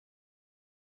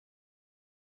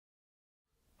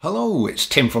Hello, it's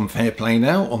Tim from Fair Play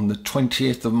Now on the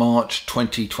 20th of March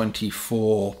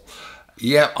 2024.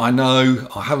 Yeah, I know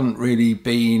I haven't really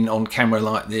been on camera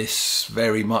like this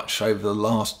very much over the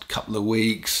last couple of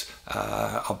weeks.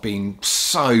 I've been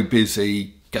so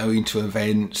busy going to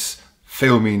events,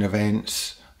 filming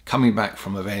events, coming back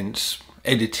from events,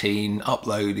 editing,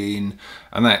 uploading,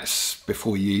 and that's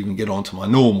before you even get on to my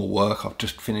normal work. I've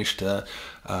just finished a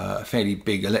fairly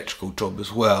big electrical job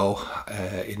as well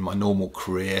in my normal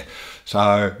career,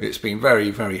 so it's been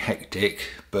very hectic,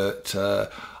 but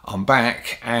I'm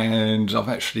back and I'm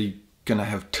actually gonna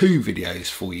have two videos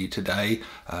for you today.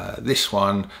 This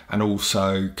one, and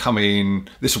also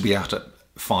this will be out at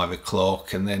 5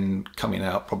 o'clock, and then coming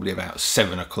out probably about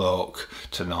 7 o'clock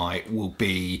tonight will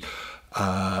be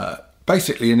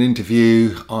basically an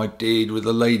interview I did with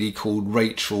a lady called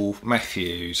Rachel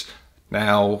Matthews.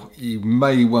 Now, you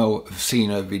may well have seen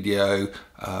her video.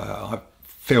 I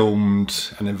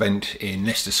filmed an event in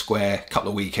Leicester Square a couple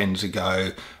of weekends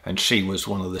ago, and she was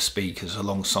one of the speakers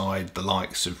alongside the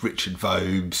likes of Richard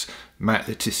Vobes, Matt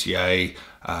Letitia,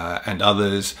 and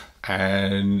others.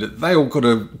 And they all got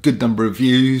a good number of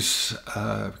views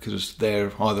because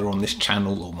they're either on this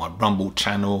channel or my Rumble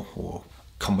channel, or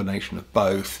combination of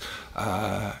both.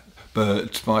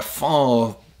 But by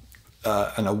far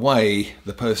and away,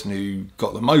 the person who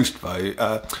got the most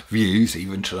views,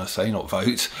 even, should I say, not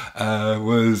votes,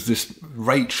 was this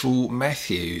Rachel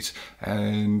Matthews.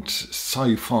 And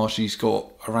so far she's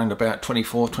got around about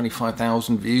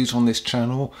 25,000 views on this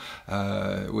channel,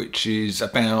 which is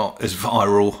about as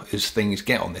viral as things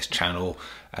get on this channel.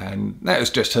 And that was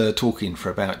just her talking for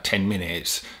about 10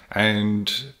 minutes. And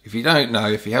if you don't know,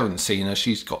 if you haven't seen her,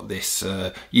 she's got this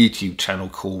YouTube channel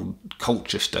called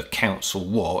Colchester Council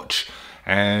Watch,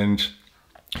 and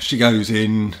she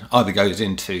either goes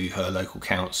into her local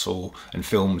council and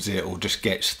films it, or just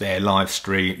gets their live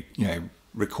stream,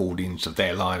 recordings of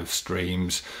their live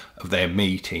streams of their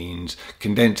meetings,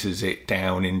 condenses it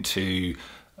down into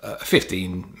a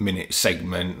 15-minute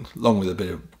segment, along with a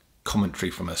bit of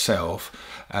commentary from herself,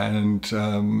 and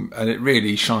it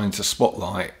really shines a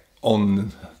spotlight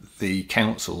on the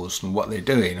councils and what they're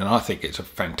doing. And I think it's a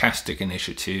fantastic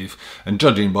initiative, and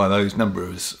judging by those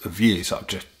numbers of views I've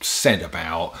just said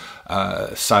about,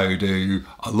 so do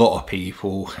a lot of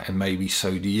people, and maybe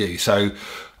so do you. So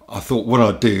I thought what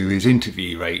I'd do is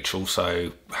interview Rachel.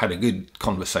 So I had a good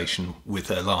conversation with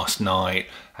her last night,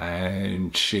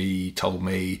 and she told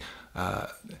me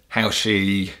how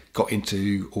she got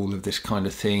into all of this kind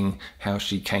of thing, how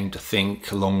she came to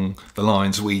think along the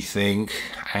lines we think,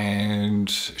 and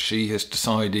she has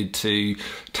decided to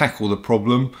tackle the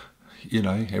problem.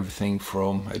 Everything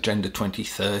from Agenda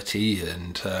 2030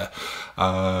 and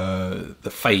the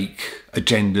fake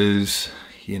agendas,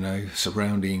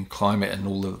 surrounding climate and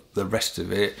all of the rest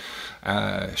of it.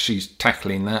 She's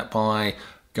tackling that by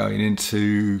going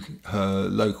into her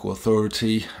local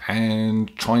authority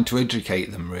and trying to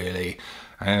educate them, really.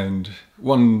 And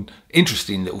one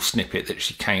interesting little snippet that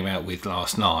she came out with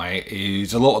last night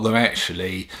is a lot of them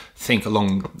actually think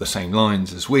along the same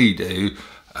lines as we do,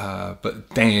 but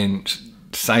daren't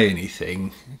say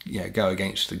anything, go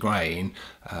against the grain,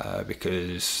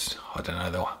 because, I don't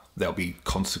know, there'll be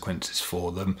consequences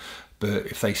for them. But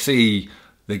if they see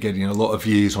they're getting a lot of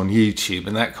views on YouTube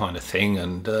and that kind of thing,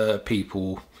 and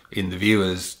people in the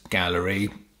viewers gallery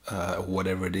or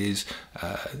whatever it is,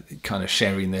 kind of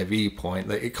sharing their viewpoint,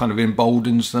 that it kind of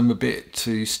emboldens them a bit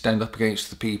to stand up against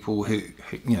the people who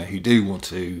do want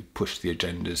to push the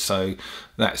agendas. So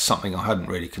that's something I hadn't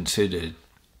really considered.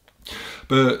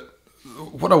 But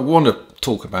what I want to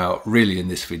talk about really in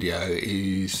this video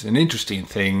is an interesting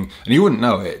thing, and you wouldn't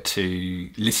know it to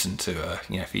listen to her,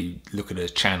 if you look at her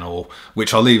channel,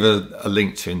 which I'll leave a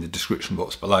link to in the description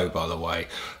box below, by the way,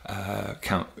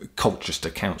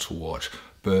 Colchester Council Watch.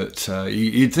 But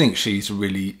you'd think she's a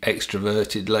really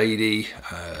extroverted lady.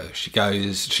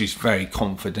 She's very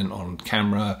confident on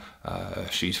camera.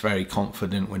 She's very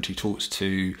confident when she talks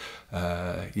to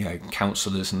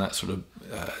councillors and that sort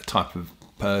of type of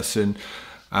person.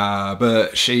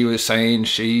 But she was saying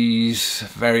she's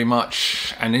very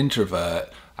much an introvert,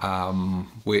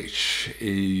 which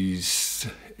is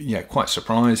quite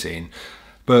surprising.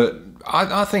 But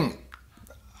I think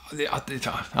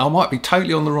I might be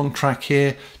totally on the wrong track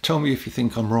here. Tell me if you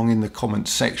think I'm wrong in the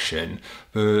comments section.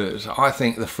 But I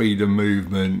think the freedom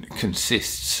movement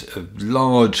consists of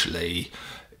largely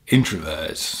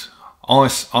introverts.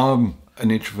 I'm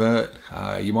an introvert.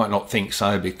 You might not think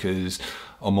so, because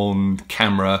I'm on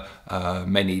camera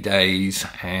many days,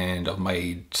 and I've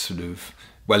made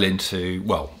well into,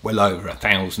 well over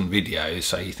 1,000 videos,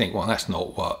 so you think, well, that's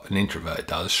not what an introvert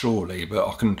does, surely. But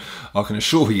I can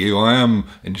assure you I am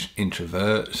an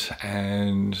introvert,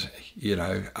 and you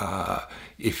know,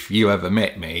 if you ever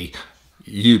met me,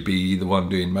 you'd be the one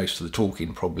doing most of the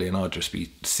talking probably, and I'd just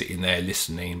be sitting there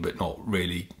listening but not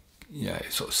really, you know,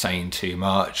 sort of saying too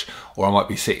much. Or I might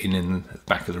be sitting in the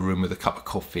back of the room with a cup of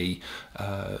coffee,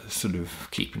 sort of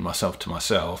keeping myself to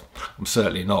myself. I'm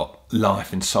certainly not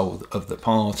life and soul of the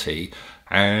party,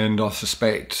 and I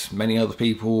suspect many other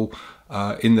people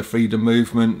in the freedom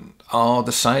movement are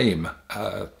the same.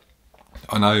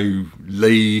 I know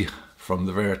Lee from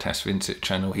the Veritas Vincent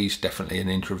channel, he's definitely an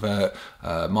introvert.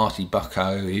 Marty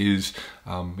Bucko is,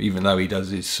 even though he does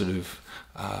his sort of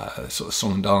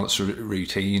song and dance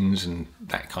routines and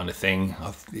that kind of thing,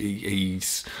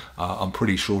 he's I'm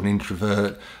pretty sure an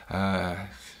introvert.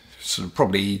 Sort of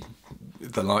probably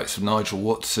the likes of Nigel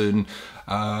Watson,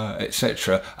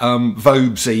 etc.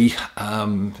 Vobesy,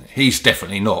 he's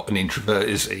definitely not an introvert,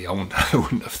 is he? I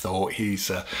wouldn't have thought he's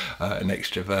an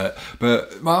extrovert.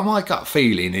 But my gut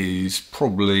feeling is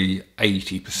probably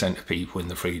 80% of people in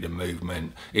the freedom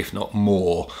movement, if not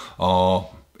more, are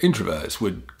introverts,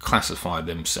 would classify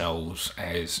themselves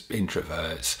as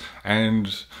introverts.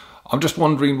 And I'm just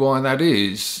wondering why that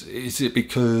is. Is it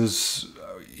because,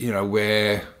 you know,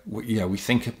 we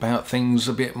think about things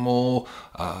a bit more,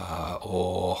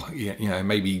 or you know,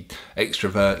 maybe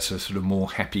extroverts are sort of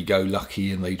more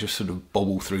happy-go-lucky and they just sort of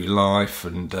bobble through life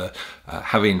and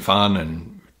having fun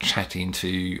and chatting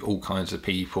to all kinds of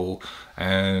people,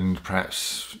 and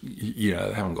perhaps, you know,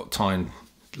 they haven't got time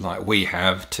like we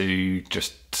have to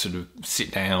just sort of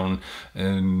sit down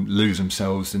and lose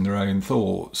themselves in their own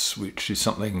thoughts, which is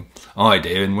something I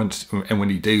do. And when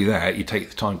you do that, you take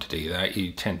the time to do that,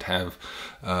 you tend to have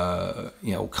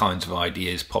you know, all kinds of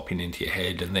ideas popping into your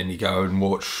head, and then you go and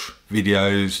watch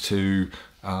videos to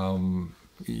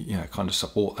you know, kind of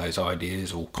support those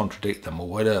ideas or contradict them or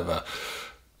whatever.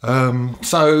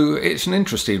 So it's an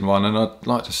interesting one, and I'd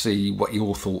like to see what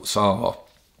your thoughts are.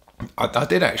 I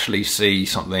did actually see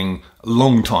something a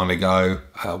long time ago,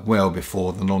 well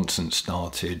before the nonsense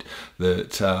started,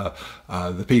 that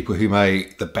the people who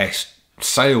make the best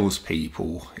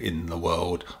salespeople in the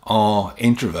world are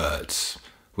introverts,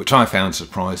 which I found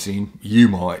surprising. You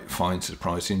might find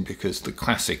surprising, because the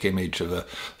classic image of a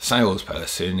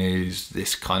salesperson is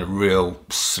this kind of real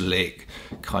slick,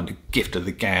 kind of gift of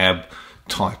the gab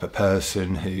type of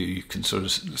person who can sort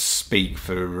of speak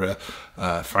for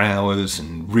hours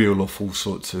and reel off all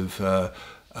sorts of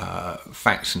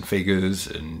facts and figures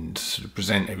and sort of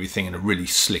present everything in a really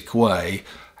slick way.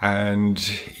 And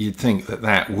you'd think that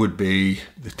that would be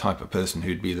the type of person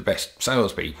who'd be the best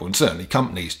salespeople, and certainly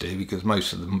companies do, because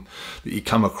most of them that you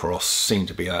come across seem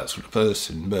to be that sort of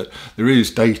person. But there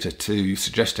is data to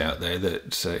suggest out there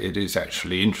that it is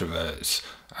actually introverts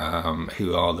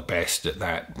who are the best at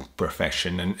that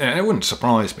profession, and it wouldn't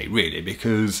surprise me really,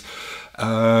 because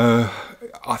I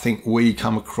think we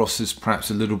come across as perhaps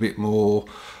a little bit more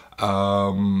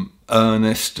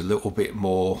earnest, a little bit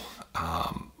more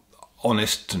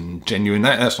honest and genuine.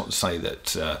 That's not to say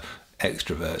that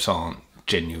extroverts aren't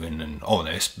genuine and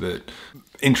honest, but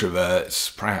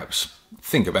introverts perhaps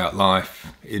think about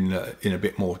life in a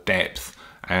bit more depth,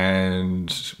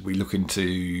 and we look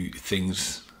into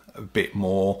things a bit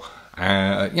more.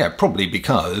 Yeah, probably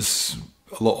because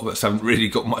a lot of us haven't really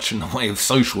got much in the way of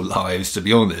social lives, to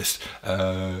be honest.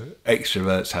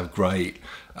 Extroverts have great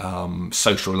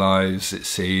social lives, it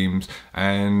seems,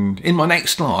 and in my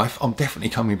next life I'm definitely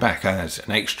coming back as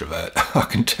an extrovert. I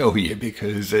can tell you,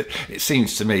 because it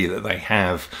seems to me that they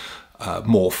have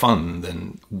more fun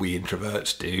than we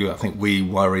introverts do. I think we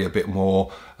worry a bit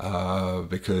more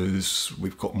because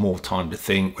we've got more time to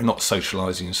think. We're not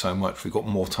socialising so much. We've got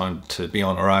more time to be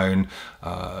on our own,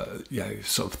 you know,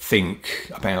 sort of think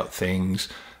about things.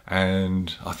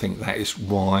 And I think that is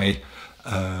why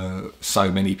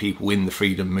so many people in the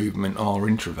freedom movement are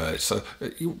introverts. So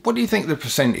what do you think the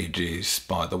percentage is,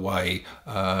 by the way,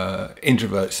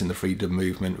 introverts in the freedom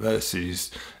movement versus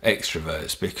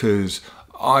extroverts? Because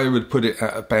I would put it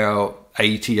at about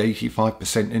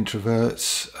 80–85%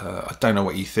 introverts. I don't know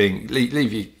what you think.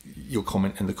 Leave your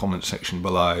comment in the comment section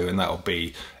below, and that'll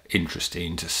be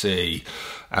interesting to see.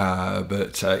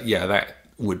 But yeah, that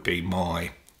would be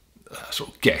my sort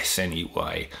of guess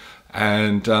anyway.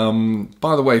 And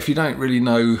by the way, if you don't really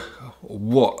know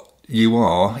what you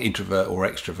are, introvert or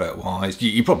extrovert wise,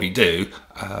 you probably do,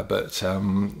 but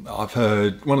I've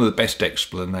heard one of the best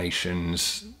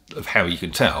explanations of how you can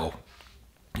tell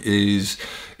is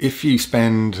if you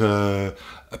spend a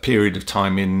period of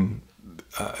time in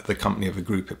the company of a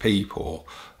group of people,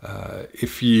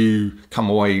 if you come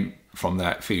away from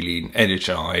that feeling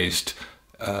energized,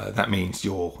 that means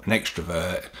you're an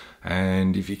extrovert.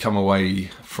 And if you come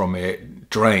away from it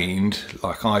drained,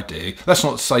 like I do, that's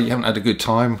not to say you haven't had a good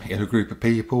time in a group of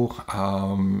people,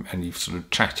 and you've sort of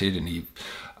chatted and you've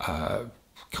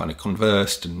kind of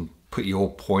conversed and put your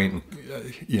point,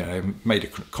 made a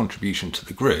contribution to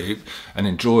the group and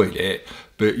enjoyed it,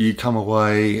 but you come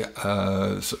away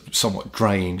somewhat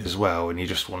drained as well, and you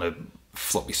just want to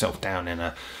flop yourself down in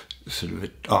a sort of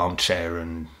an armchair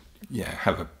and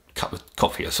have a cup of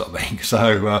coffee or something.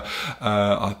 So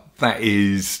that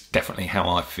is definitely how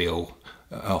I feel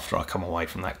after I come away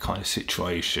from that kind of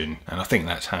situation, and I think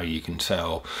that's how you can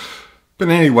tell. But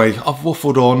anyway, I've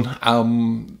waffled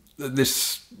on.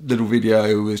 This little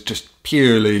video was just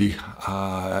purely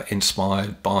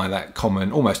inspired by that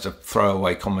comment, almost a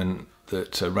throwaway comment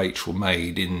that Rachel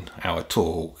made in our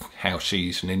talk, how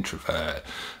she's an introvert.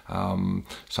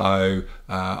 So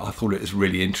I thought it was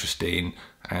really interesting,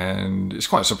 and it's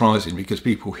quite surprising because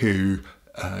people who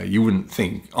you wouldn't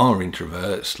think are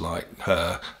introverts like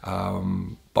her,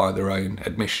 by their own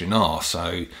admission are.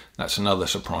 So that's another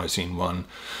surprising one.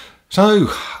 So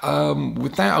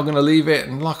with that, I'm going to leave it.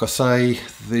 And like I say,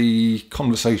 the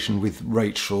conversation with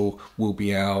Rachel will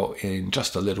be out in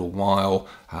just a little while.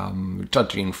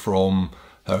 Judging from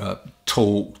her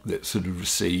talk that sort of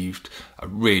received a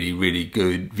really, really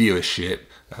good viewership,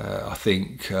 I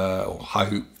think or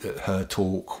hope that her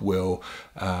talk will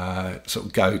sort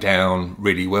of go down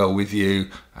really well with you.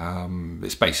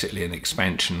 It's basically an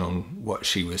expansion on what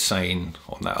she was saying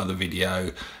on that other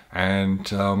video. And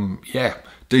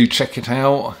do check it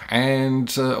out,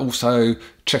 and also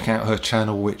check out her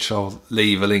channel, which I'll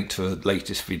leave a link to her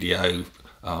latest video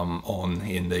on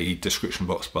in the description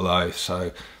box below.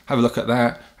 So have a look at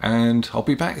that, and I'll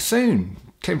be back soon.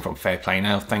 Tim from Fair Play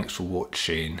Now. Thanks for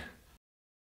watching.